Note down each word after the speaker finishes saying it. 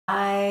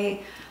Hi,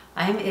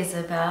 I'm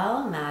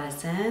Isabel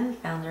Madison,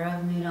 founder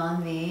of Nude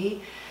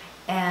Envie,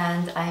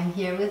 and I'm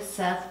here with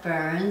Seth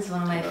Burns,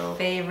 one of my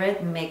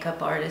favorite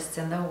makeup artists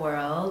in the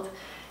world.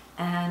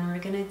 And we're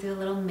going to do a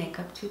little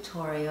makeup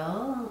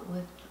tutorial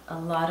with a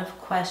lot of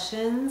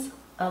questions,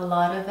 a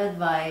lot of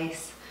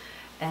advice,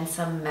 and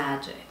some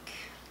magic.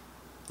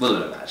 A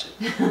little bit of magic.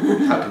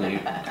 How can you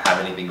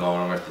have anything going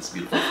on with this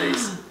beautiful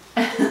face?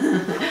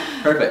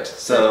 Perfect.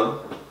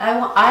 So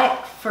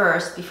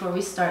first, before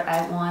we start,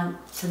 I want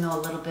to know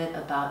a little bit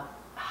about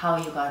how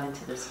you got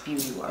into this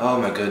beauty world.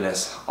 Oh my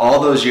goodness,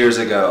 all those years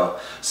ago.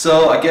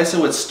 So I guess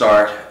it would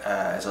start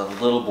as a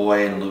little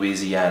boy in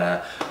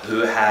Louisiana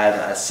who had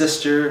a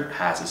sister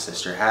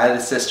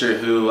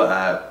who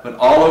went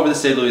all over the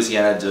state of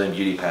Louisiana doing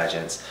beauty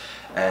pageants.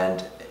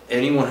 And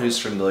anyone who's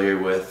familiar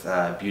with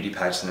beauty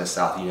pageants in the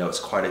South, you know it's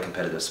quite a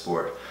competitive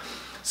sport.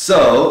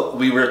 So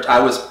I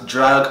was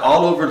dragged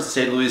all over the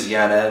state of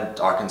Louisiana,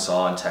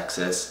 Arkansas, and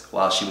Texas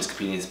while she was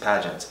competing in these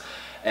pageants.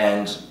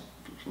 And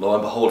lo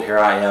and behold, here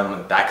I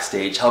am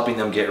backstage helping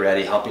them get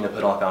ready, helping to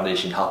put on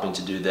foundation, helping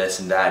to do this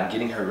and that, and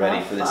getting her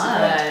ready for this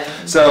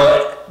event.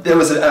 So there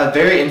was a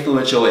very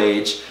influential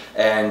age,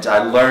 and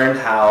I learned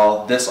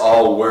how this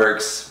all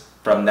works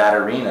from that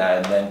arena.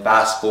 And then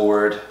fast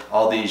forward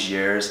all these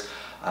years,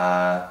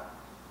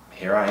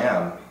 here I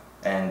am.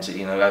 And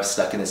you know, I've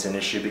stuck in this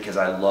industry because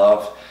I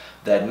love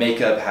that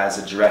makeup has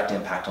a direct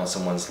impact on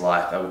someone's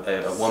life.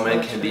 A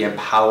woman can be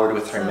empowered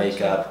with her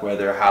makeup,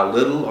 whether how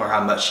little or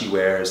how much she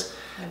wears.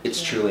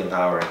 It's truly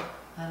empowering.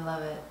 I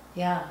love it.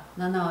 Yeah.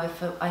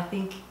 I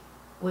think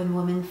when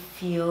women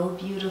feel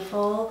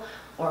beautiful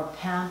or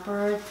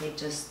pampered, they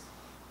just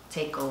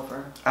take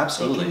over.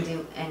 Absolutely. They can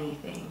do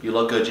anything. You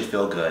look good, you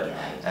feel good.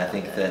 Yeah, and I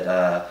think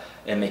that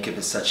and makeup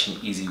is such an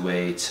easy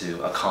way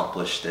to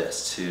accomplish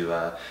this,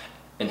 to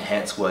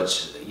enhance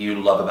what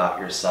you love about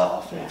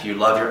yourself. Yeah. If you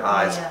love your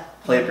eyes,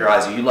 play up your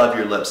eyes. If you love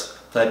your lips,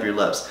 play up your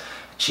lips.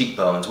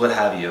 Cheekbones, what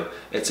have you.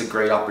 It's a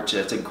great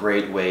opportunity. It's a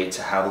great way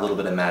to have a little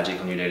bit of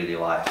magic in your day-to-day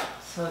life.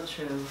 So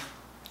true.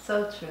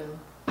 So true.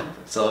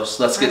 So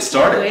let's get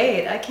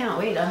started. I can't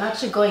wait. I'm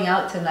actually going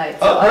out tonight,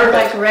 so I'm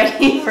like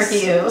ready for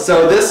you.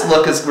 So this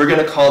look is, we're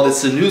going to call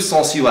this the Nude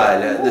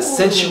Sensuel, the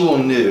sensual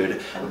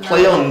nude.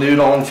 Play on Nude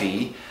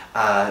Envie.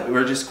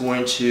 We're just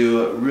going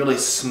to really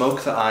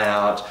smoke the eye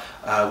out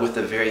with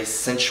a very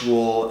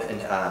sensual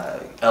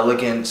and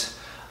elegant,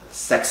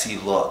 sexy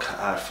look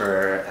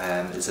for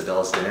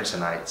Isabel's dinner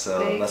tonight.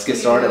 So let's get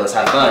started. Let's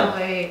have fun.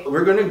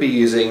 We're going to be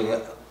using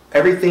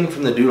everything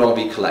from the Nude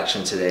Envie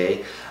collection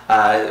today.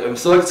 I'm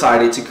so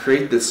excited to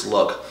create this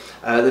look.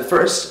 The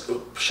first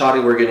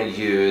shot we're going to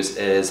use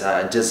is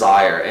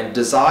Desire, and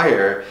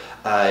Desire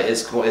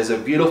is a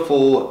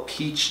beautiful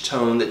peach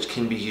tone that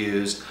can be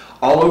used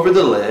all over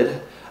the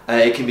lid.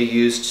 It can be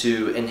used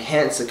to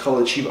enhance the color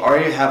that you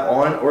already have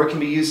on, or it can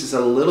be used as a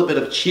little bit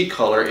of cheek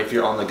color if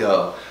you're on the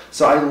go.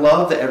 So I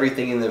love that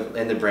everything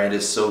in the brand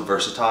is so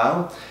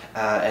versatile,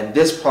 and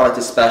this product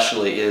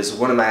especially is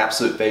one of my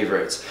absolute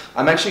favorites.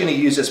 I'm actually going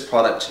to use this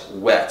product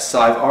wet,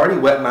 so I've already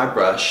wet my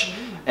brush,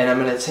 and I'm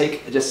going to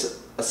take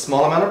just a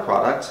small amount of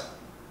product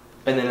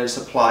and then just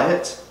apply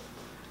it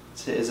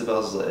to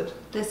Isabel's lid.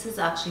 This is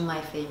actually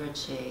my favorite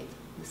shade.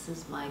 This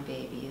is my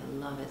baby. I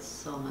love it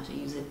so much. I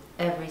use it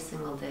every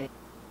single day.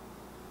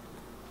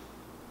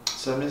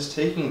 So I'm just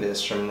taking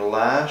this from the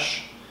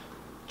lash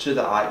to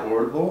the eye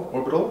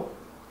orbital.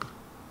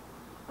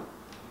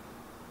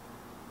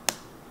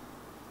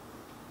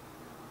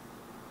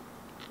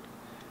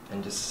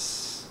 And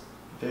just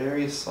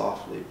very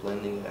softly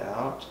blending it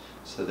out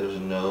so there's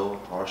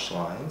no harsh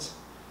lines.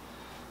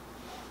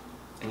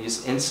 And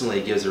just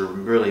instantly gives a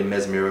really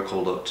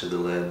mesmerical look to the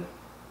lid.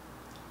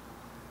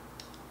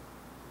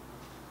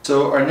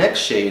 So our next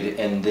shade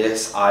in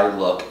this eye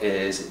look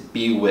is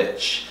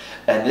Bewitch.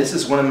 And this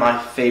is one of my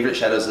favorite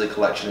shadows of the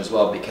collection as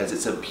well because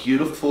it's a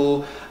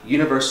beautiful,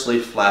 universally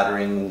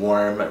flattering,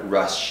 warm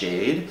rust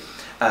shade.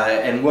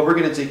 And what we're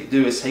going to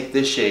do is take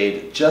this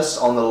shade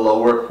just on the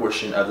lower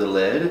portion of the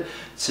lid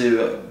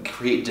to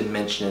create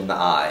dimension in the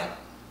eye.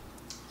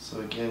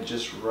 So again,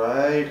 just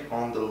right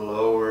on the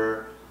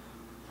lower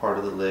part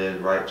of the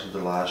lid, right to the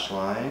lash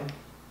line,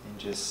 and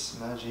just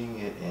smudging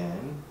it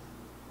in,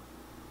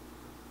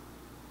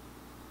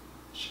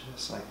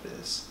 just like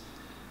this.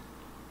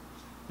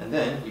 And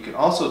then you can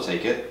also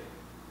take it,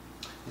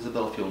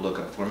 Isabel, if you'll look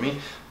up for me,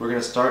 we're going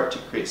to start to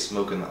create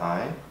smoke in the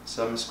eye.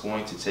 So I'm just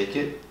going to take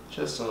it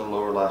just on the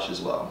lower lash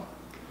as well.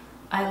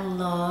 I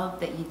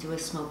love that you do a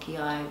smoky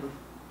eye with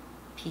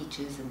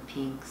peaches and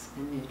pinks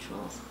and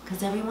neutrals,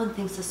 because everyone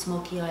thinks a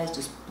smoky eye is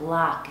just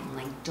black and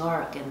like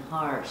dark and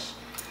harsh.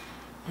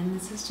 And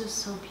this is just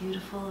so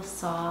beautiful,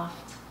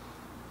 soft.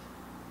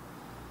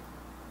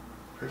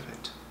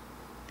 Perfect.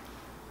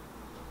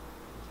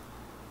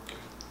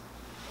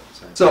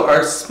 So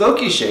our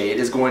smoky shade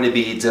is going to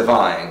be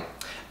Divine.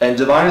 And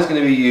Divine is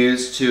going to be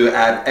used to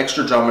add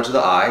extra drama to the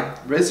eye.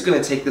 We're just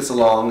going to take this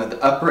along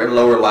the upper and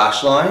lower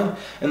lash line,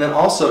 and then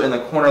also in the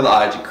corner of the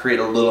eye to create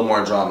a little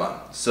more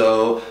drama.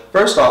 So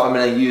first off, I'm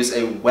going to use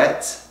a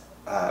wet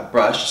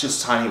brush,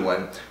 just a tiny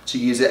one, to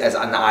use it as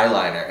an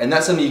eyeliner. And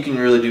that's something you can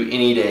really do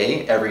any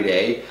day, every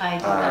day. I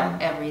do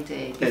that every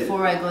day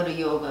before I go to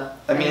yoga.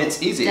 I mean,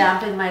 it's easy.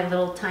 Dampen my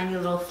tiny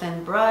little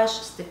thin brush,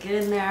 stick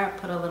it in there,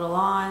 put a little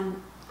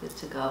on, good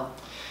to go.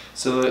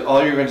 So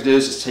all you're going to do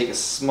is just take a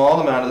small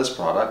amount of this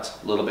product.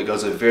 A little bit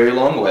goes a very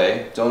long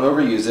way. Don't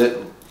overuse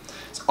it.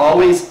 It's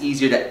always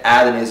easier to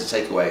add than it is to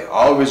take away.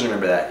 Always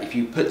remember that. If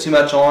you put too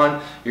much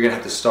on, you're going to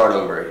have to start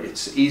over.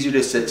 It's easier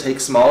just to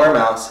take smaller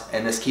amounts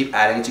and just keep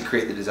adding to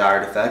create the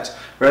desired effect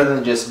rather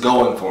than just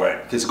going for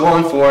it. Because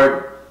going for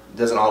it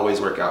doesn't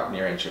always work out in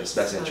your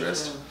best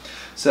interest. True.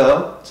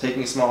 So,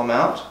 taking a small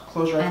amount,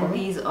 close your eye for And me.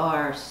 these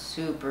are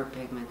super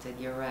pigmented.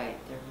 You're right.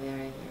 They're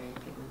very, very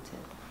pigmented.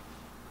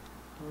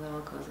 A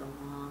little goes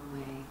a long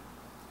way.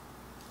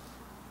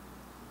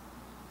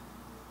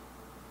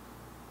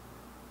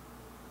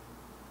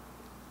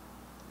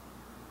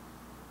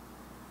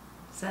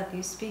 Seth,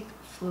 you speak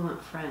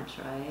fluent French,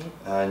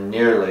 right?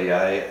 Nearly.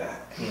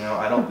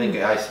 I don't think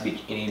I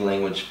speak any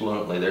language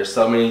fluently. There's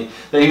so many,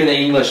 even the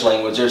English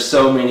language, there's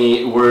so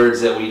many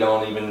words that we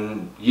don't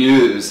even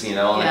use,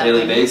 on a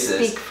daily basis.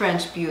 You speak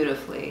French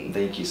beautifully.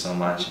 Thank you so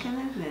much. You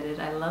can admit it.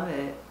 I love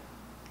it.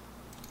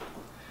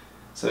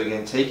 So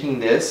again, taking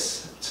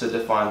this to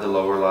define the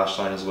lower lash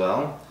line as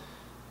well,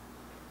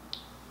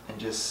 and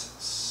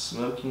just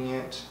smoking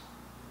it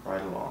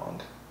right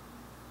along.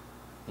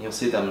 And you'll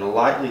see that I'm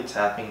lightly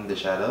tapping the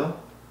shadow.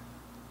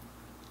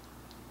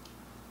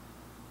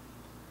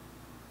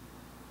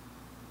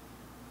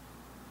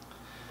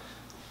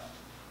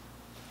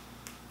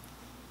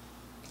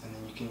 And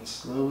then you can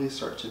slowly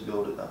start to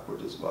build it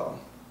upward as well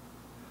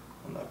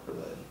on the upper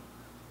lid.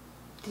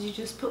 Did you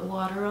just put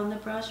water on the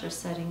brush or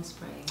setting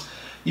spray?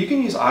 You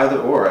can use either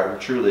or,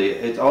 truly.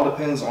 It all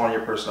depends on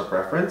your personal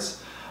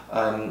preference.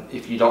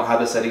 If you don't have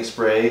a setting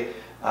spray,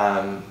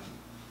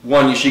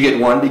 one, you should get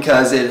one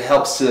because it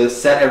helps to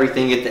set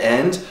everything at the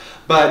end.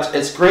 But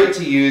it's great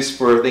to use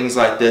for things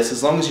like this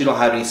as long as you don't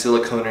have any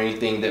silicone or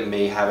anything that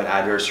may have an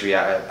adverse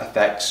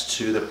effect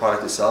to the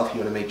product itself. You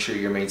want to make sure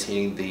you're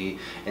maintaining the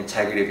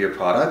integrity of your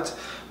product.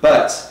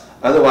 But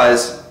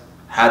otherwise,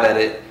 have at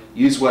it.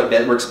 Use what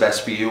works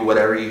best for you,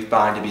 whatever you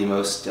find to be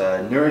most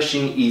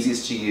nourishing,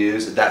 easiest to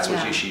use, that's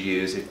what you should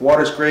use. If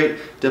water's great,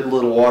 dip a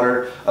little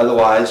water,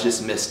 otherwise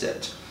just mist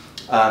it.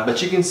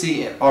 But you can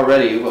see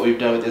already what we've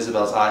done with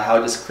Isabel's eye, how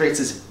it just creates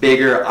this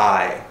bigger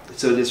eye.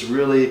 So it is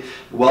really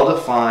well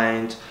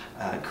defined,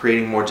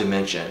 creating more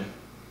dimension.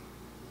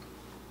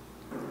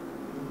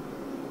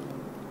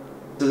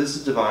 So this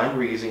is Divine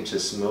we're using to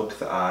smoke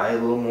the eye a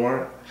little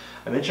more.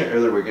 I mentioned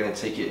earlier we're going to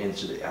take it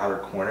into the outer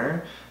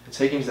corner.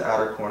 Taking it to the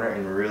outer corner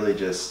and really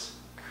just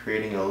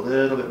creating a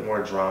little bit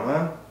more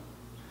drama.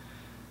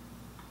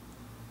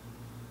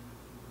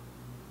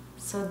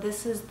 So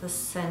this is the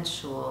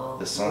sensual,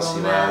 the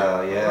sensual,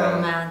 yeah.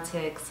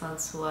 Romantic,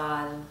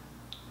 sensual.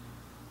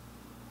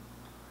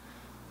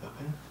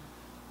 Open.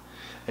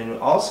 And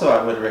also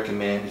I would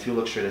recommend, if you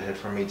look straight ahead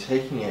from me,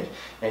 taking it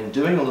and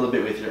doing a little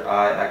bit with your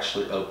eye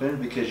actually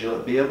open, because you'll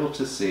be able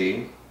to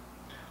see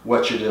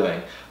what you're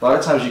doing. A lot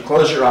of times you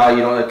close your eye, you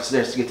don't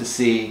get to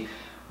see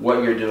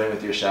what you're doing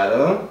with your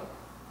shadow.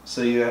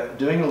 So you're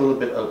doing a little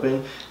bit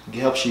open. It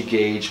helps you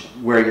gauge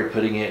where you're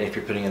putting it, if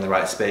you're putting it in the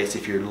right space,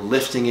 if you're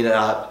lifting it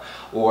up,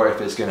 or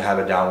if it's going to have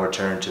a downward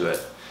turn to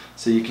it.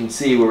 So you can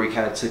see where we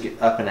kind of took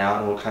it up and out,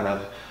 and we'll kind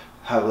of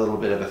have a little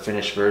bit of a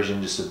finished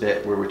version, just a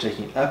bit, where we're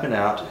taking it up and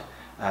out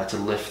to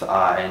lift the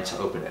eye and to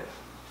open it.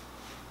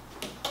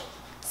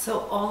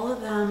 So all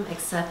of them,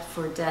 except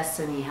for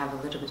Destiny, have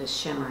a little bit of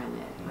shimmer in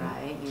it,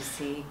 right? You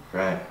see?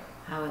 Right.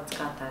 How it's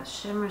got that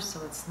shimmer,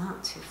 so it's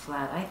not too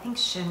flat. I think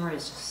shimmer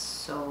is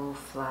just so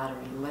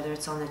flattering, whether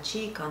it's on the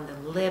cheek, on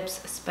the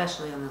lips,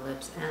 especially on the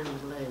lips and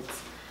the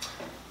lids.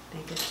 I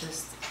think it's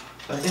just...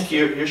 I think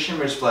your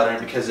shimmer is flattering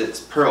because it's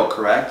pearl,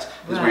 correct?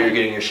 Is where you're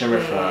getting your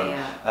shimmer from.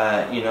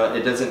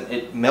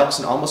 It melts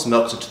and almost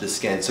melts into the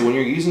skin. So when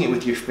you're using it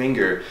with your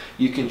finger,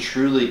 you can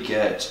truly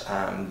get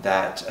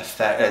that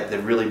effect, the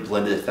really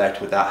blended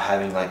effect, without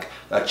having like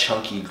a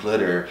chunky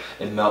glitter.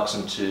 It melts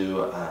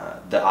into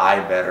the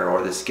eye better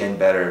or the skin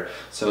better,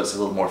 so it's a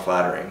little more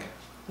flattering.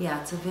 Yeah,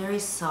 it's a very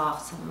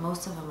soft. So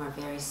most of them are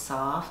very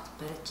soft,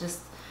 but it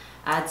just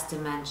adds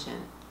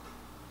dimension,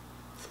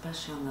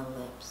 especially on the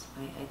lips.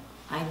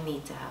 I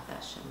need to have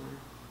that shimmer.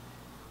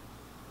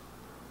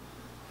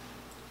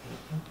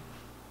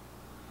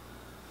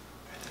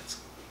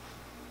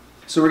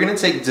 So we're going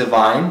to take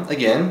Divine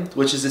again,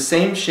 which is the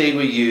same shade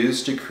we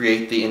used to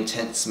create the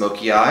intense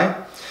smoky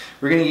eye.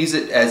 We're going to use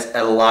it as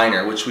a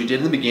liner, which we did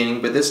in the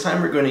beginning, but this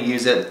time we're going to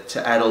use it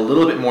to add a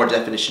little bit more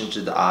definition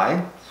to the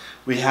eye.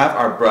 We have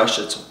our brush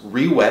that's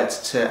re-wet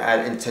to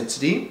add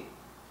intensity.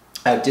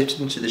 I've dipped it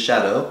into the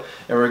shadow,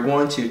 and we're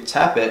going to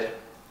tap it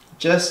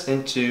just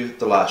into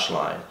the lash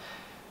line,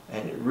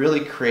 and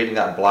really creating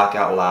that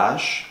blackout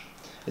lash.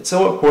 It's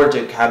so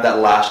important to have that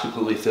lash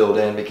completely filled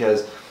in,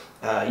 because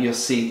you'll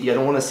see, you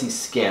don't want to see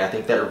skin. I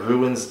think that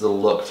ruins the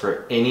look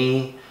for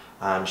any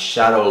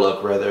shadow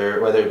look,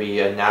 whether it be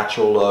a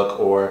natural look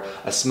or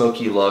a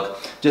smoky look,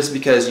 just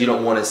because you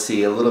don't want to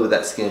see a little bit of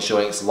that skin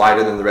showing. It's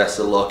lighter than the rest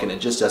of the look and it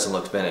just doesn't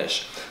look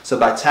finished. So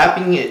by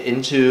tapping it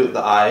into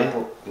the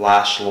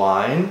eyelash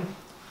line,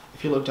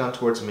 if you look down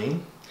towards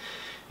me,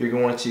 you're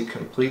going to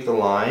complete the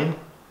line.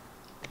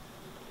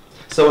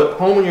 So at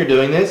home when you're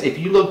doing this, if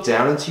you look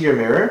down into your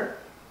mirror,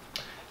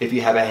 if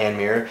you have a hand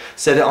mirror,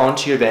 set it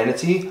onto your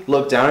vanity,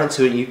 look down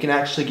into it, and you can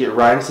actually get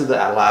right into the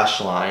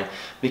lash line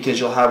because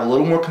you'll have a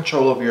little more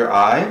control over your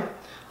eye,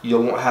 you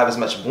won't have as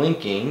much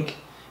blinking,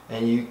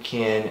 and you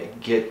can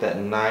get that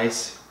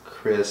nice,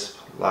 crisp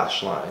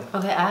lash line.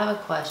 Okay, I have a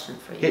question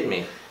for you. Hit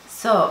me.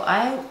 So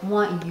I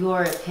want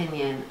your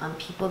opinion on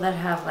people that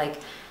have like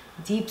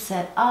deep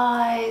set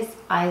eyes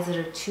that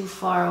are too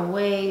far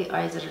away,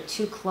 eyes that are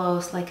too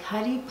close. Like,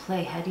 how do you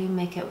play? How do you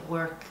make it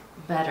work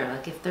better?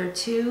 Like, if they're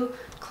too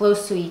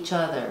close to each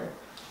other,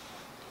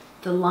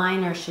 the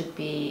liner should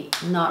be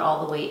not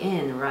all the way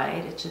in,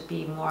 right? It should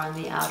be more on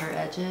the outer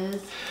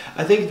edges.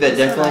 I think that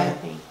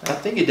definitely. I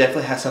think it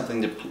definitely has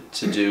something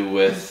to do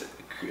with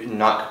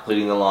not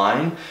completing the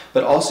line,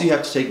 but also you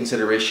have to take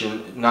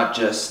consideration not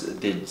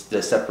just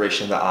the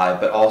separation of the eye,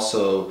 but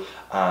also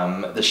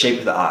the shape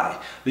of the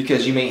eye,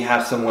 because you may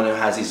have someone who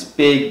has these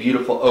big,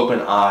 beautiful, open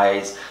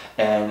eyes,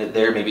 and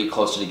they're maybe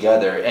closer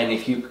together, and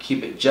if you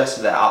keep it just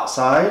to the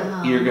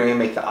outside, you're going to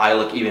make the eye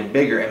look even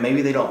bigger, and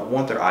maybe they don't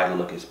want their eye to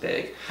look as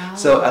big.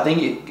 So I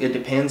think it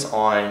depends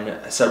on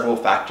several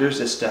factors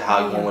as to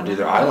how you want to do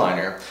their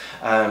eyeliner,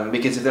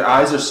 because if their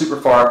eyes are super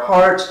far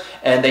apart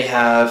and they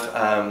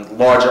have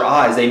larger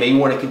eyes, they may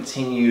want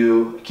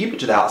to keep it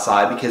to the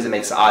outside because it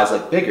makes the eyes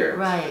look bigger.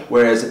 Right.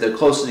 Whereas if they're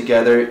closer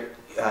together,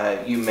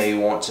 you may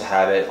want to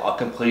have it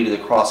completed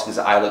across because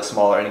the eye looks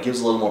smaller and it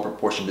gives a little more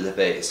proportion to the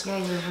face. Yeah,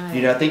 you're right.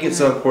 You know, I think it's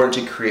so important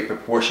to create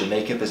proportion.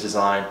 Makeup is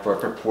designed for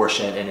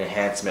proportion and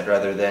enhancement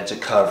rather than to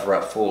cover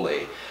up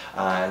fully.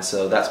 And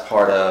so that's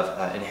part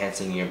of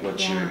enhancing your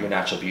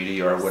natural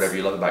beauty or whatever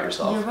you love about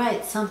yourself. You're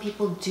right. Some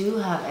people do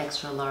have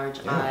extra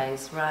large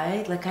eyes,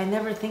 right? Like, I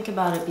never think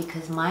about it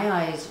because my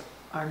eyes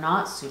are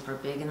not super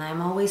big, and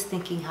I'm always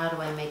thinking, how do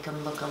I make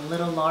them look a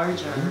little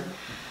larger?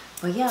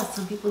 But yeah,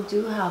 some people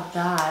do have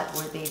that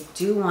where they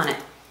do want it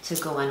to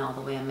go in all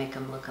the way and make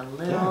them look a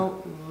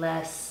little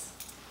less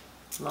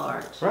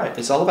large. Right.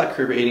 It's all about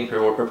creating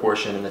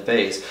proportion in the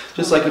face.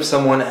 Just like if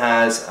someone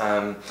has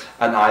an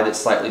eye that's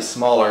slightly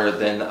smaller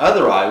than the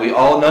other eye,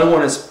 no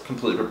one is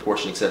completely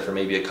proportioned except for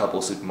maybe a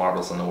couple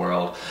supermodels in the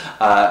world.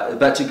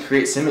 But to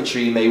create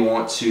symmetry, you may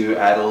want to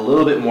add a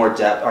little bit more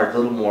depth or a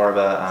little more of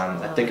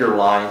a thicker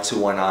line to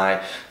one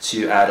eye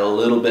to add a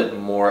little bit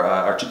more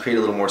or to create a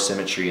little more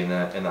symmetry in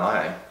the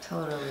eye.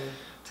 Totally.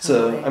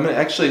 So I'm going to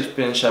actually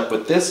finish up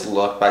with this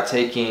look by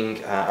taking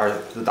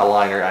the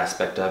liner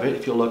aspect of it.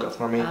 If you'll look up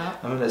for me, I'm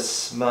going to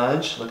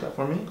smudge, look up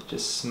for me,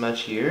 just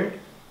smudge here.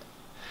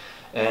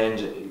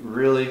 And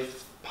really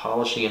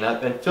polishing it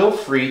up. And feel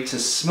free to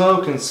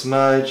smoke and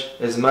smudge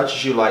as much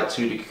as you like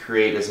to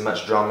create as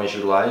much drama as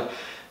you like.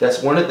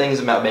 That's one of the things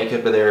about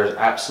makeup, but there's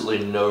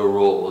absolutely no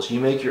rules. You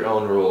make your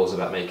own rules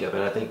about makeup,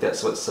 and I think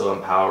that's what's so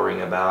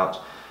empowering about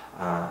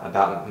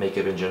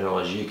makeup in general,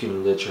 is you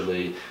can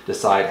literally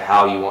decide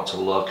how you want to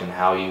look and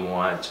how you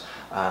want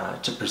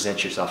to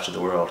present yourself to the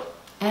world.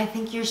 And I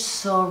think you're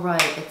so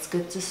right. It's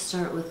good to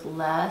start with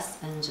less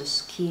and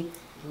just keep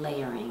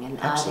layering and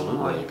adding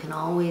more. You can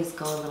always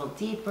go a little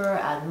deeper,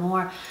 add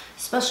more,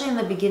 especially in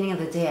the beginning of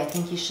the day. I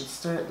think you should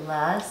start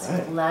less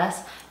with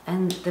less.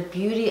 And the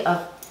beauty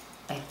of,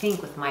 I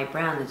think, with my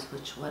brand is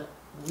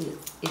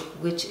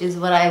which is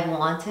what I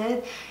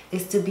wanted,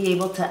 is to be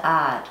able to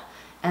add.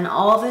 And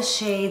all the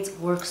shades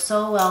work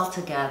so well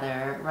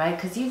together, right?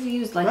 Because you've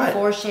used like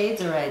 4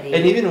 shades already.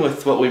 And even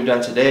with what we've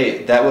done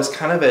today, that was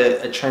kind of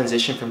a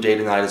transition from day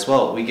to night as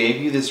well. We gave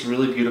you this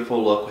really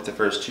beautiful look with the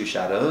first 2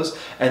 shadows,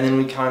 and then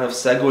we kind of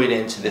segued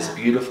into this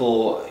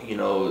beautiful, you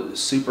know,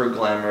 super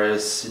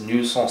glamorous,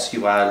 Nude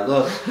Sensuel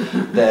look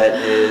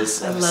that is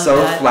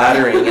so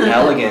flattering and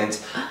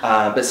elegant,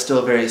 but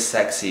still very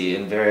sexy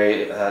and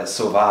very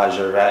sauvage,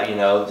 or you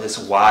know,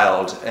 just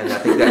wild. And I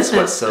think that's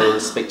what's so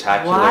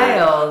spectacular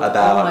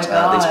about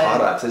these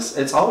products.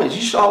 It's always,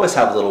 you should always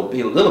have a little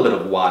bit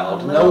of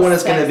wild. No one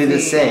is going to be the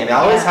same. I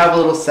always have a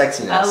little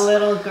sexiness. A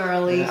little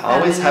girly.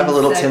 Always have a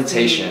little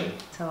temptation.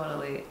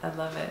 Totally. I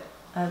love it.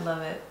 I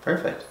love it.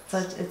 Perfect. So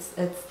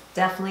it's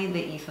definitely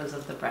the ethos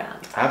of the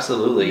brand.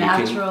 Absolutely.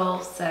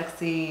 Natural,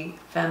 sexy,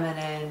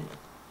 feminine.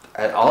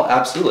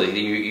 Absolutely.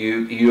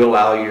 You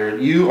allow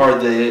you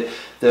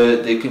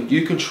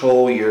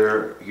control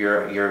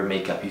your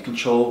makeup. You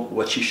control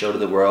what you show to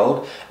the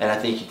world, and I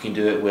think you can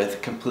do it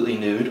with completely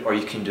nude, or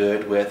you can do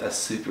it with a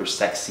super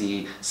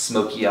sexy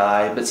smoky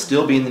eye, but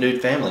still be in the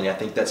nude family. And I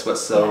think that's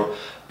what's so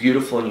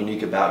beautiful and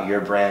unique about your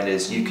brand,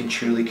 is you can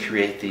truly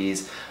create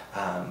these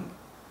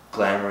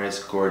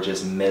glamorous,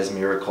 gorgeous,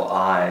 mesmerical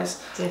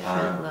eyes.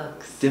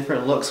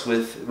 Different looks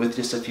with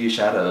just a few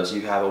shadows.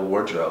 You have a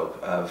wardrobe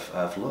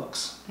of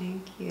looks.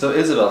 Thank you. So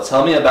Isabel,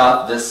 tell me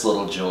about this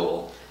little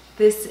jewel.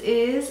 This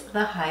is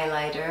the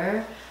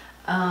highlighter.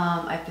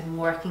 I've been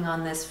working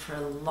on this for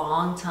a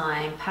long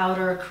time.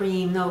 Powder,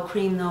 cream, no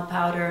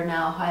powder.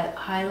 Now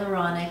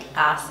hyaluronic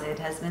acid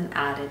has been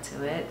added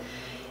to it.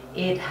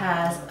 It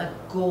has a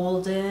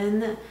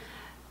golden,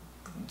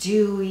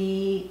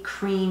 dewy,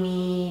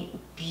 creamy,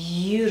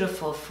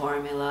 beautiful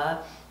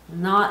formula.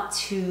 Not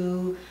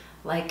too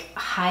like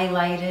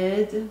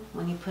highlighted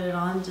when you put it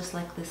on, just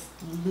like this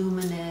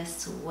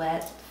luminous,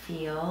 wet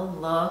feel,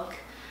 look.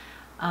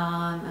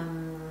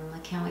 I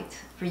can't wait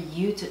for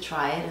you to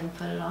try it and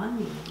put it on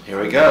me.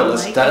 Here we go.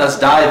 Let's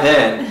dive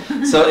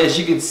in. So as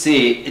you can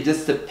see,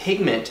 the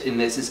pigment in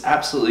this is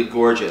absolutely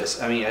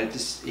gorgeous. I mean,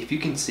 if you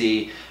can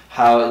see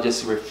how it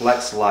just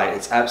reflects light,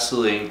 it's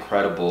absolutely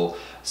incredible.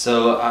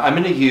 So I'm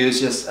going to use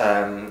just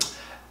a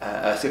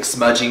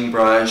smudging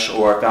brush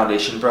or a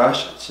foundation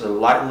brush to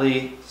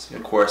lightly,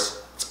 of course,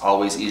 it's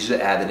always easier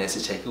to add than it is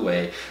to take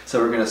away.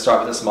 So we're going to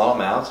start with a small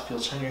amount. If you'll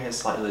turn your head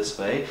slightly this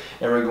way,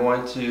 and we're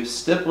going to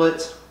stipple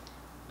it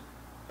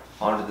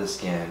onto the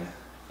skin.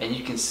 And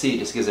you can see it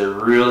just gives a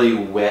really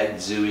wet,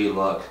 dewy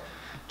look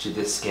to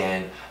the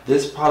skin.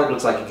 This product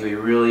looks like it can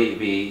really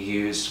be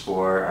used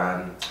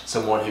for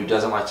someone who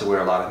doesn't like to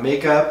wear a lot of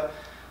makeup,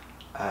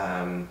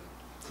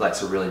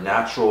 likes a really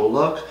natural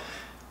look.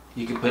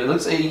 You can put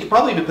you could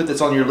probably even put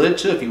this on your lid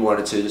too if you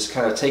wanted to. Just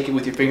kind of take it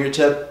with your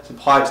fingertip,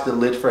 apply it to the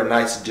lid for a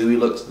nice dewy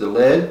look to the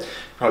lid.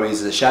 Probably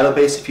use it as a shadow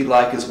base if you'd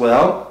like as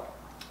well.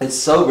 It's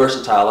so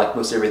versatile, like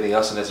most everything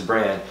else in this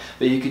brand.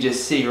 But you could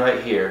just see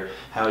right here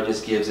how it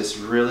just gives this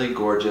really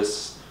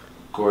gorgeous,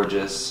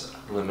 gorgeous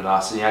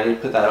luminosity. I did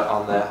put that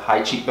on the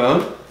high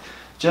cheekbone,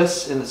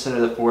 just in the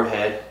center of the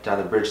forehead, down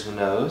the bridge of the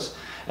nose.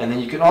 And then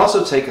you can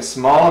also take a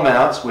small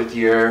amount with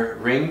your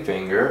ring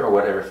finger, or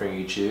whatever finger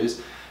you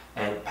choose,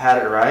 and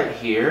pat it right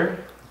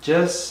here,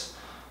 just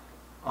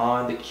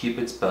on the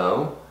Cupid's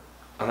bow,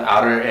 on the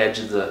outer edge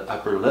of the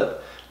upper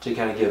lip, to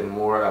kind of give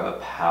more of a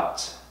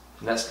pout.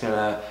 And that's going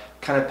to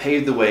kind of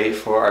pave the way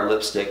for our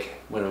lipstick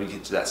when we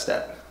get to that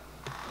step.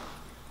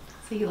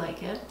 So you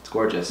like it? It's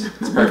gorgeous.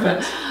 It's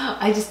perfect.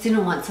 I just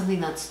didn't want something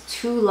that's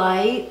too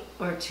light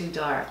or too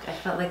dark. I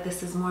felt like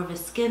this is more of a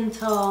skin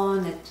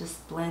tone. It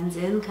just blends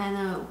in kind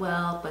of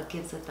well, but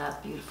gives it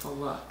that beautiful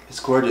look.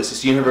 It's gorgeous.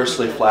 It's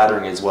universally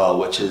flattering as well,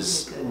 which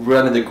is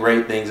one of the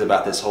great things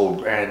about this whole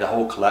brand. The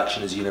whole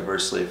collection is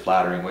universally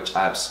flattering, which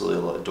I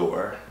absolutely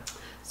adore.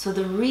 So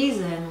the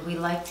reason we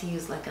like to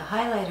use like a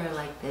highlighter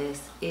like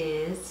this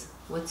is,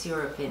 what's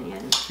your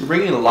opinion? You're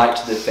bringing light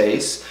to the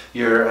face.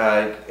 You're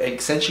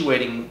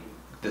accentuating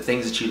the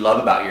things that you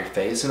love about your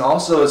face, and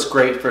also it's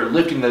great for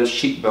lifting those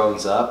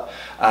cheekbones up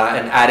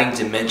and adding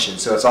dimension.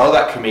 So it's all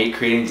about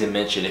creating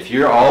dimension. If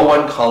you're all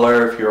one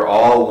color, if you're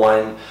all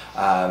one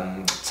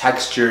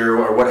texture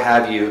or what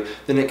have you,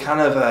 then it kind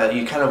of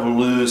you kind of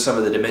lose some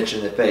of the dimension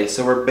in the face.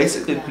 So we're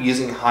basically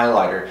using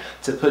highlighter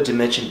to put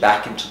dimension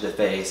back into the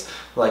face.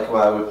 Like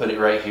we put it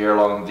right here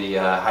along the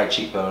high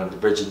cheekbone, the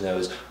bridge of the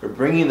nose. We're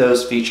bringing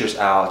those features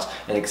out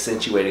and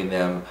accentuating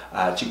them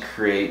to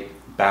create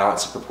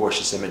balance,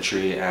 proportion,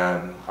 symmetry,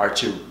 or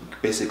to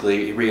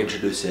basically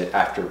reintroduce it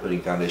after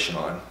putting foundation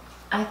on.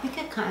 I think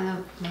it kind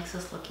of makes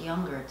us look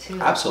younger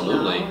too.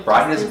 Absolutely. You know?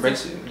 Brightness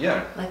brings you,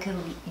 yeah. Like a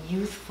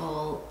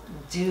youthful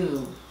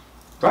dew.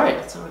 Right.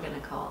 That's what we're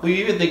going to call it. Well,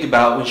 you even think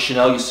about when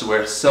Chanel used to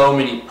wear so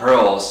many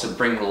pearls to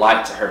bring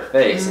light to her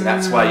face, and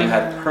that's why you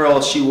had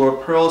pearls. She wore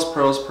pearls,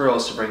 pearls,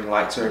 pearls to bring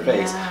light to her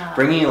face.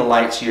 Bringing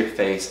light to your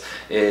face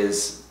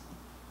is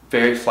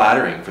very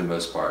flattering for the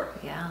most part.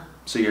 Yeah.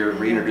 So you're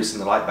reintroducing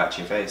the light back to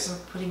your face.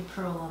 We're putting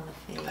pearl on the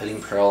face.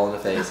 Putting pearl on the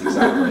face,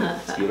 exactly.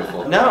 It's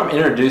beautiful. Now I'm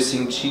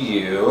introducing to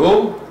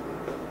you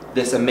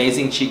this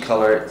amazing cheek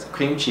color, it's a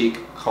cream cheek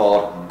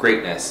called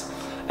Greatness.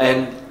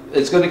 And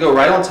it's going to go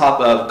right on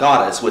top of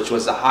Goddess, which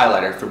was the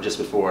highlighter from just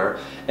before.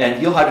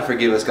 And you'll have to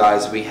forgive us,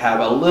 guys. We have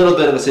a little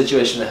bit of a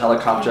situation, the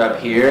helicopter up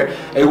here.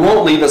 It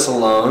won't leave us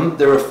alone.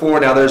 There were 4,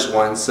 now there's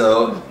 1.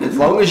 So as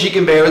long as you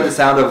can bear with the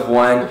sound of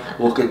 1,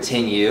 we'll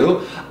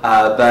continue.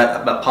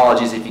 But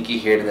apologies if you can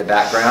hear it in the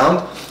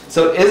background.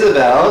 So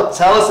Isabel,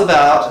 tell us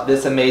about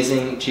this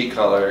amazing cheek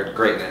color,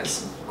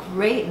 Greatness.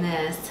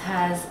 Greatness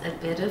has a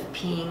bit of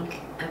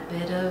pink, a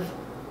bit of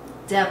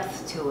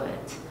depth to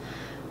it.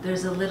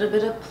 There's a little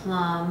bit of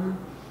plum.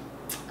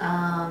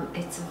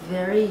 It's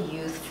very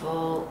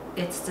youthful.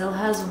 It still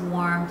has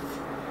warmth,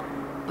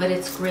 but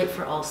it's great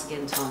for all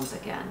skin tones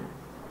again.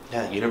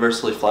 Yeah,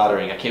 universally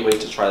flattering. I can't wait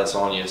to try this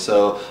on you.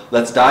 So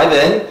let's dive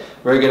in.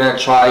 We're going to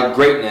try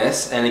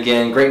Greatness. And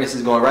again, Greatness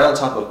is going right on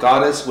top of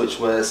Goddess, which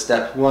was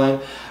step 1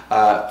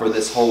 for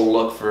this whole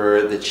look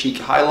for the cheek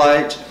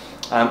highlight.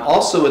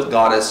 Also with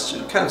Goddess, to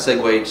kind of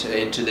segue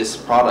into this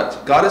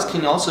product, Goddess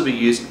can also be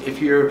used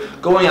if you're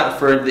going out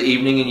for the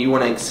evening and you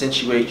want to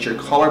accentuate your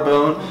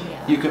collarbone.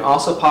 You can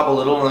also pop a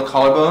little on the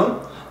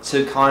collarbone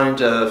to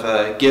kind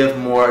of give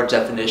more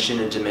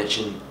definition and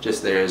dimension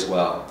just there as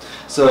well.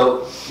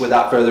 So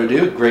without further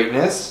ado,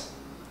 Greatness,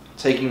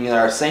 taking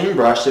our same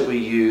brush that we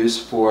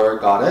use for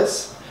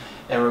Goddess,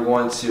 and we're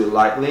going to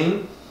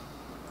lightly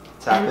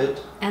tap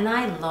it. And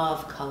I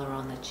love color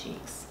on the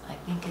cheeks. I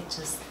think it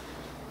just,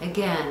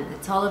 again,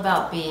 it's all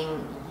about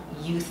being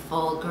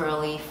youthful,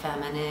 girly,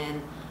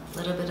 feminine, a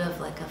little bit of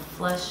like a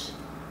flushed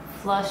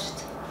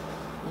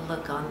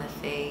look on the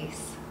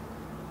face.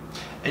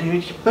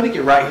 And you're putting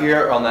it right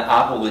here on the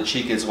apple of the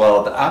cheek as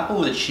well. The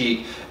apple of the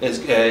cheek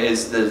is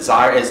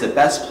the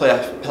best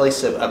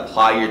place to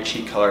apply your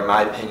cheek color, in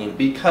my opinion,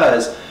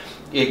 because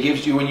it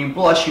gives you, when you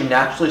blush, you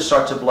naturally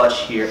start to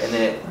blush here and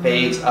then it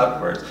fades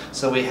upwards.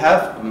 So we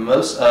have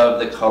most of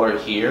the color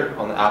here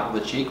on the apple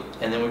of the cheek,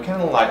 and then we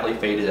kind of lightly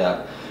fade it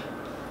up,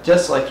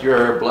 just like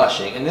you're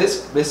blushing. And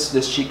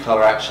this cheek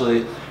color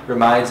actually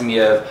reminds me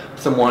of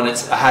someone that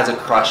has a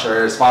crush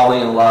or is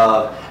falling in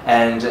love,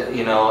 and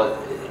you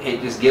know, it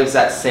just gives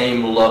that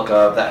same look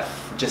of that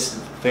just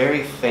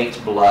very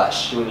faint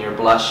blush when you're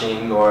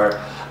blushing, or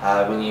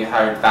when you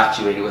are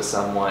infatuated with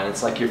someone.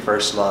 It's like your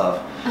first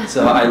love.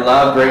 So I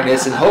love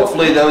greatness, and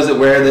hopefully those that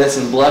wear this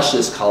and blush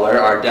this color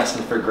are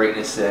destined for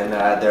greatness in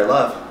their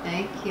love.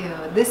 Thank you.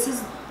 This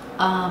is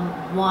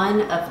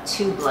one of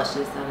 2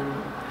 blushes that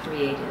I'm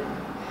creating.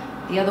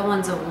 The other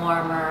one's a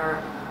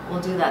warmer,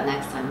 we'll do that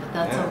next time, but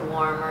that's a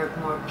warmer,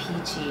 more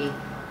peachy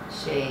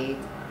shade.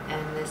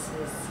 And this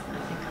is, I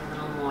think, a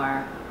little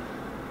more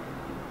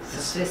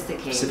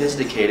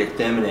sophisticated,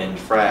 feminine,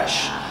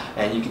 fresh.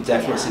 And you can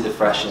definitely see the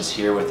freshness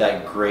here with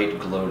that great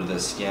glow to the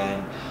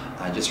skin.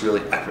 Just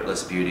really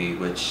effortless beauty,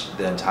 which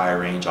the entire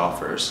range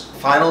offers.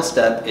 Final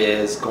step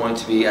is going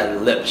to be a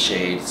lip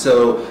shade.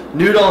 So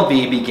Nude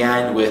Envie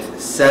began with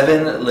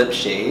 7 lip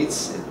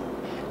shades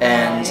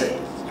and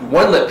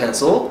 1 lip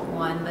pencil.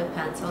 1 lip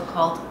pencil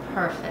called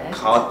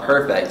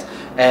Perfect.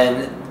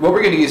 And what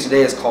we're going to use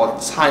today is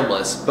called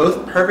Timeless.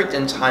 Both Perfect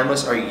and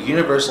Timeless are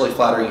universally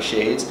flattering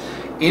shades.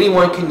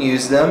 Anyone can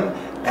use them,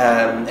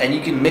 and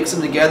you can mix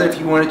them together if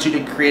you wanted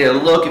to create a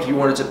look, if you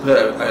wanted to put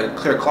a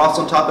clear gloss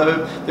on top of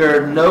it.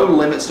 There are no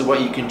limits to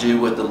what you can do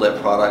with the lip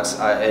products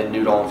in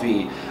Nude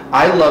Envie.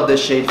 I love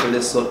this shade for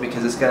this look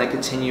because it's going to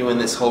continue in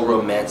this whole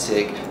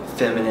romantic,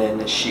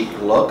 feminine, chic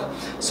look.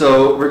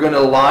 So we're going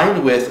to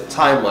line with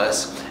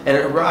Timeless. And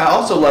I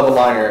also love a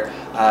liner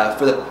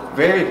for the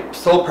very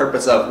sole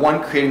purpose of,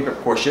 1, creating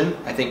proportion.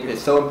 I think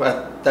it's so,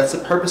 that's the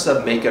purpose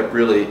of makeup,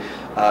 really.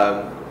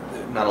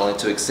 Not only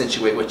to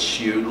accentuate what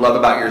you love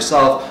about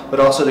yourself, but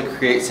also to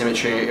create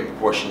symmetry and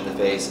proportion in the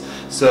face.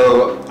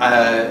 So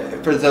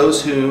for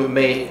those who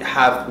may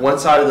have one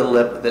side of the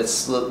lip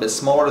that's a little bit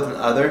smaller than the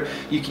other,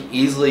 you can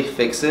easily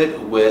fix it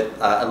with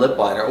a lip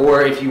liner.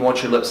 Or if you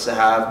want your lips to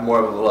have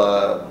more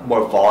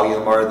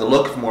volume, or the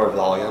look of more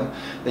volume,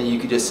 then you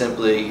could just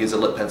simply use a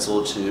lip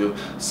pencil to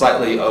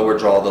slightly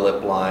overdraw the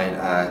lip line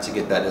to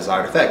get that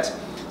desired effect.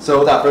 So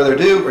without further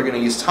ado, we're going to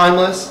use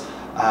Timeless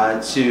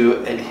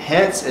to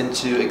enhance and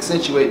to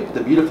accentuate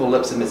the beautiful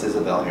lips of Miss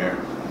Isabel here.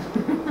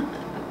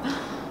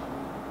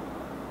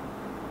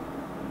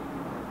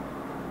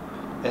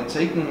 And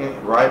taking it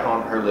right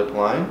on her lip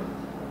line,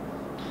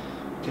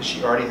 because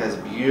she already has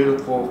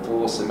beautiful,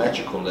 full,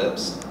 symmetrical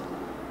lips.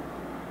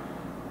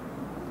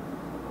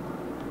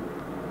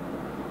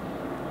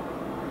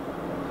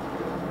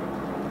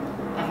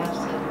 I have to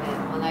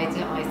admit, when I do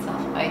it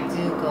myself, I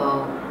do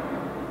go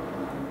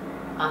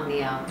on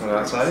the outside. On the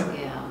outside?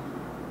 Yeah.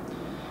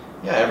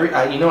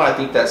 Yeah, you know, I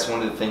think that's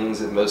one of the things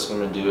that most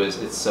women do, is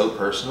it's so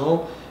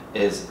personal,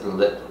 is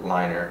lip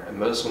liner. And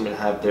most women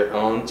have their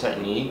own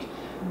technique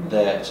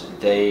that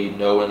they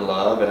know and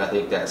love, and I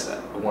think that's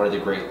one of the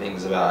great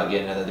things about,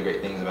 again, another of the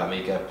great things about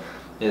makeup,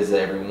 is that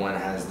everyone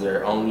has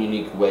their own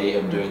unique way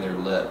of doing their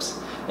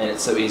lips. And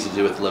it's so easy to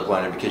do with lip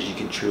liner because you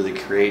can truly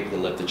create the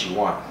lip that you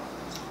want.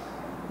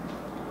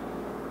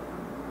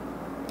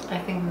 I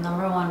think the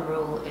 #1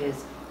 rule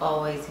is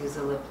always use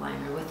a lip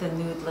liner with a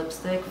nude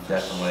lipstick, for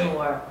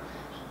sure.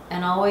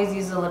 And always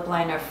use a lip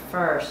liner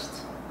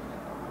first.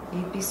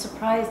 You'd be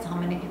surprised how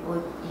many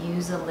people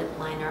use a lip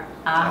liner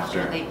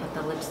after they put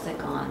the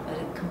lipstick on, but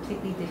it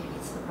completely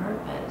defeats the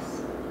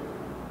purpose.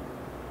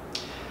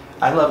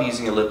 I love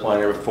using a lip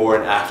liner before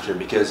and after,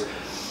 because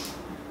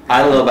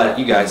I don't know about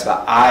you guys,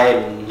 but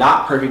I'm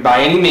not perfect by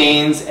any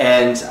means,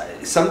 and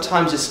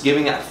sometimes just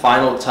giving that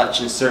final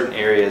touch in certain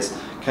areas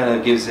kind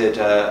of gives it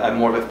a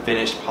more of a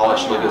finished,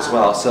 polished look as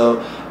well.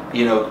 So,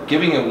 you know,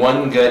 giving it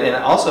one good, and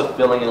also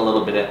filling it a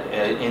little bit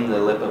in the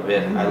lip a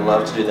bit. I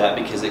love to do that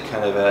because it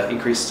kind of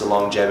increases the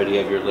longevity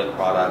of your lip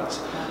product.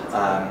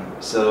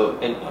 So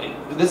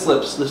this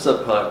lip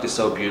product is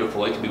so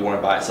beautiful. It can be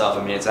worn by itself.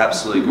 I mean, it's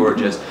absolutely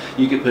gorgeous.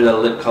 You could put a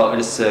lip color,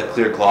 just a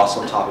clear gloss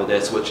on top of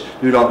this, which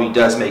Nude Envie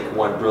does make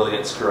one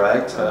brilliance,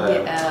 correct?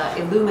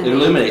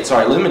 Illuminate,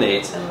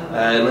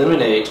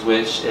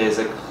 which is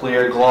a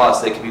clear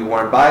gloss that can be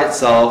worn by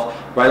itself,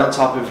 right on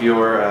top of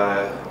your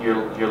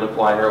lip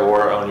liner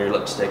or on your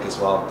lipstick as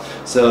well.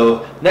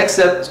 So next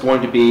step is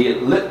going to be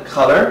lip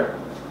color.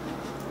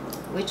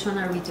 Which one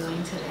are we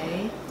doing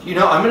today? You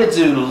know, I'm going to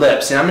do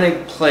lips, and I'm going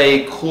to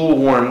play cool,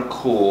 warm,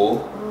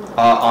 cool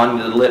on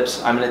the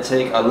lips. I'm going to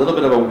take a little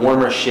bit of a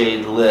warmer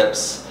shade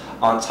lips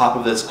on top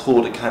of this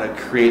cool to kind of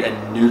create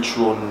a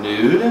neutral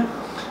nude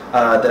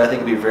that I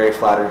think would be very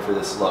flattering for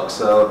this look.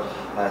 So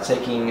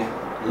taking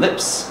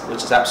lips,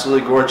 which is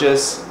absolutely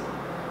gorgeous.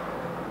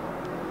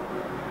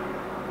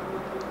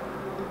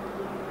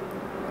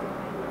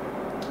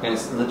 And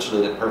it's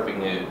literally the perfect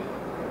nude.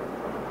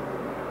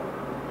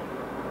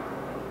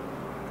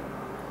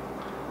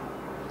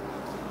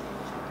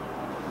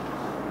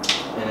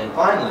 And then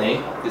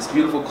finally, this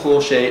beautiful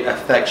cool shade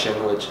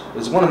Affection, which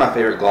is one of my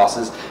favorite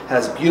glosses,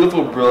 has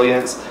beautiful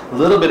brilliance, a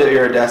little bit of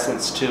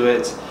iridescence to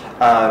it,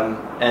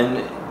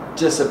 and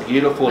just a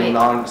beautiful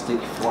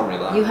non-sticky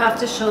formula. You have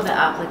to show the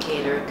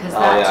applicator, because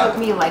that took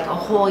me like a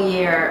whole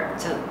year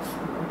to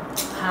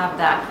have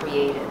that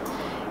created.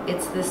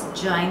 It's this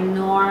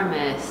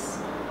ginormous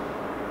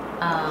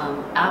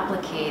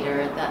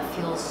applicator that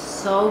feels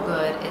so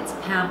good. It's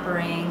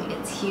pampering,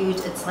 it's huge.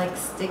 It's like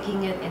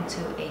sticking it into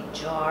a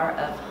jar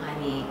of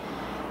honey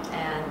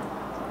and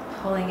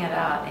pulling it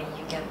out, and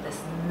you get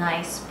this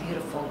nice,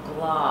 beautiful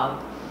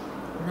glob.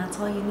 And that's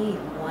all you need.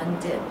 One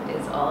dip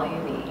is all you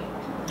need.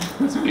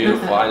 It's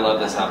beautiful. I love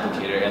this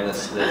applicator and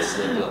this lip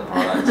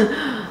product.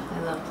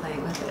 I love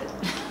playing with it.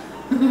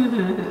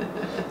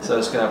 So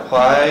it's going to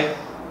apply,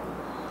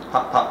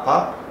 pop, pop,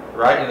 pop,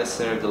 right in the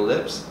center of the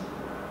lips.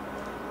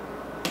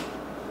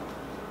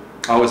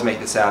 I always make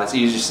the sound. It's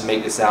easier to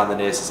make the sound than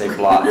it is to say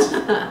blot.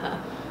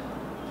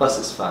 Plus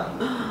it's fun.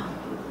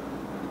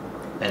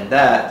 And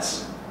that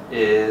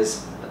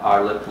is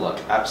our lip look.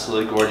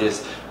 Absolutely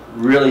gorgeous,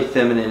 really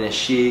feminine and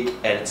chic,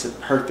 and it's a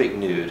perfect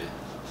nude.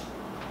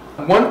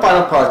 One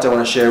final product I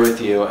want to share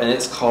with you, and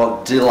it's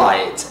called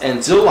Delight.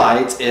 And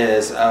Delight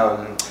is,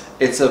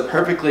 it's a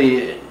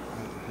perfectly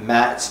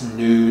matte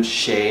nude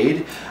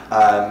shade.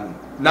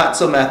 Not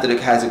so matte that it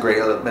has a great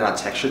amount of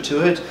texture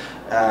to it,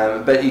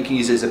 but you can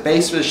use it as a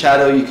base for the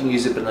shadow, you can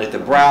use it beneath the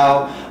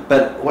brow.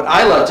 But what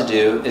I love to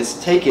do is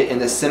take it in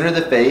the center of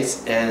the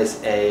face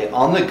as a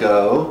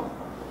on-the-go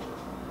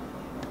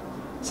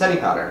setting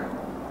powder.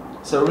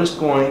 So we're just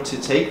going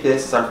to take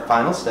this as our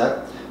final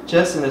step,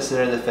 just in the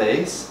center of the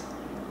face.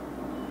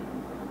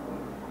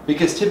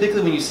 Because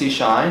typically when you see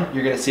shine,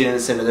 you're going to see it in the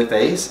center of the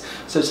face.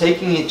 So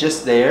taking it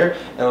just there,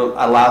 it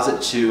allows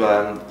it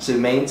to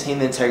maintain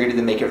the integrity of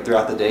the makeup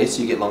throughout the day,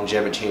 so you get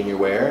longevity in your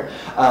wear.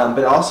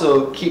 But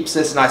also keeps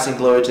this nice and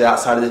glowy to the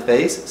outside of the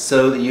face,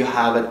 so that you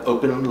have an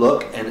open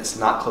look and it's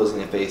not closing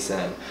the face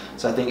in.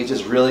 So I think it's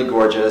just really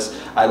gorgeous.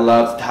 I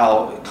love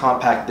how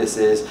compact this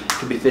is.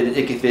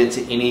 It can fit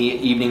into any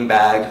evening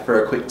bag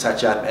for a quick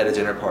touch-up at a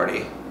dinner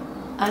party.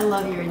 I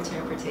love your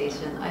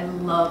interpretation. I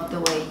love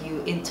the way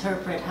you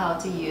interpret how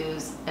to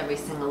use every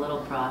single little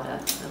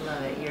product. I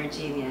love it. You're a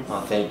genius.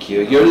 Well, thank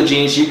you. You're the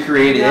genius. You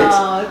created it.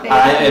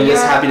 I am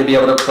just happy to be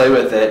able to play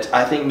with it.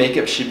 I think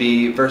makeup should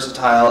be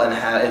versatile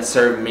and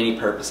serve many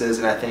purposes,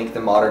 and I think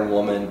the modern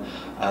woman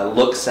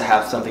looks to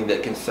have something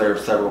that can serve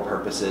several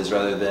purposes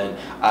rather than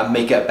a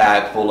makeup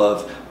bag full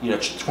of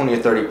 20 or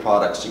 30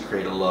 products to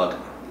create a look.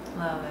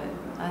 Love it.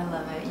 I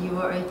love it. You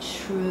are a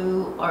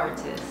true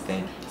artist.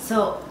 Thank you.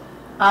 So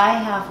I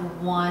have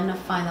one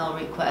final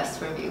request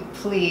from you,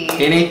 please.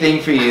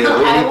 Anything for you.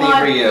 Anything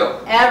for you.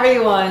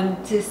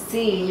 Everyone to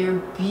see your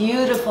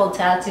beautiful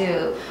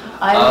tattoo.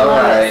 I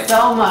love it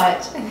so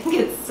much. I think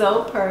it's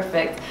so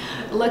perfect.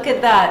 Look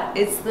at that.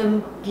 It's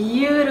the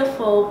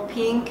beautiful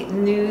pink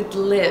nude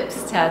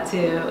lips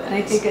tattoo. And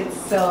I think it's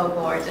so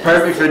gorgeous.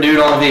 Perfect for Nude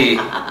Envie.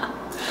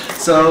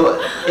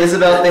 So,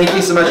 Isabel, thank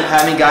you so much for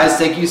having me, guys.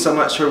 Thank you so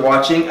much for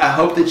watching. I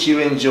hope that you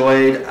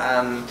enjoyed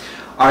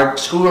our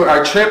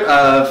trip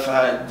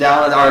of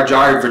down our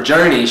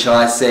journey, shall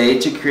I say,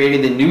 to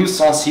creating the new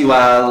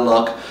Sensuel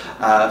look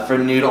for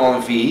Nude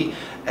Envie.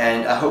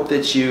 And I hope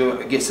that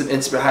you get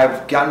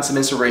have gotten some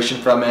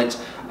inspiration from it.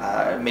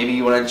 Maybe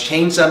you want to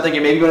change something,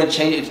 or maybe you want to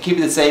change it, keep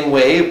it the same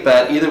way.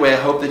 But either way, I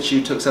hope that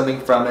you took something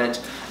from it,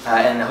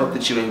 and I hope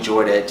that you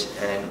enjoyed it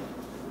and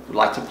would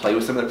like to play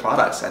with some of the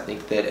products. I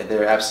think that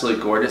they're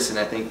absolutely gorgeous, and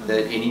I think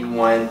that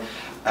anyone.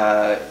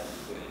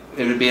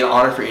 It would be an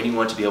honor for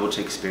anyone to be able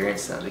to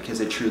experience them, because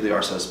they truly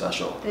are so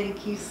special.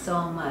 Thank you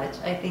so much.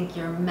 I think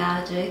you're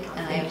magic,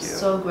 and I am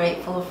so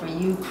grateful for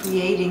you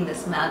creating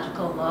this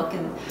magical look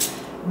and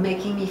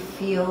making me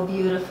feel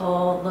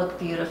beautiful, look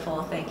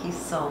beautiful. Thank you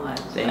so much.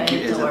 Thank you,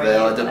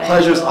 Isabel. The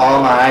pleasure is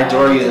all mine. I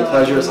adore you. The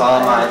pleasure is all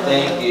mine.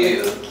 Thank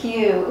you.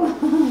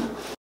 Cute.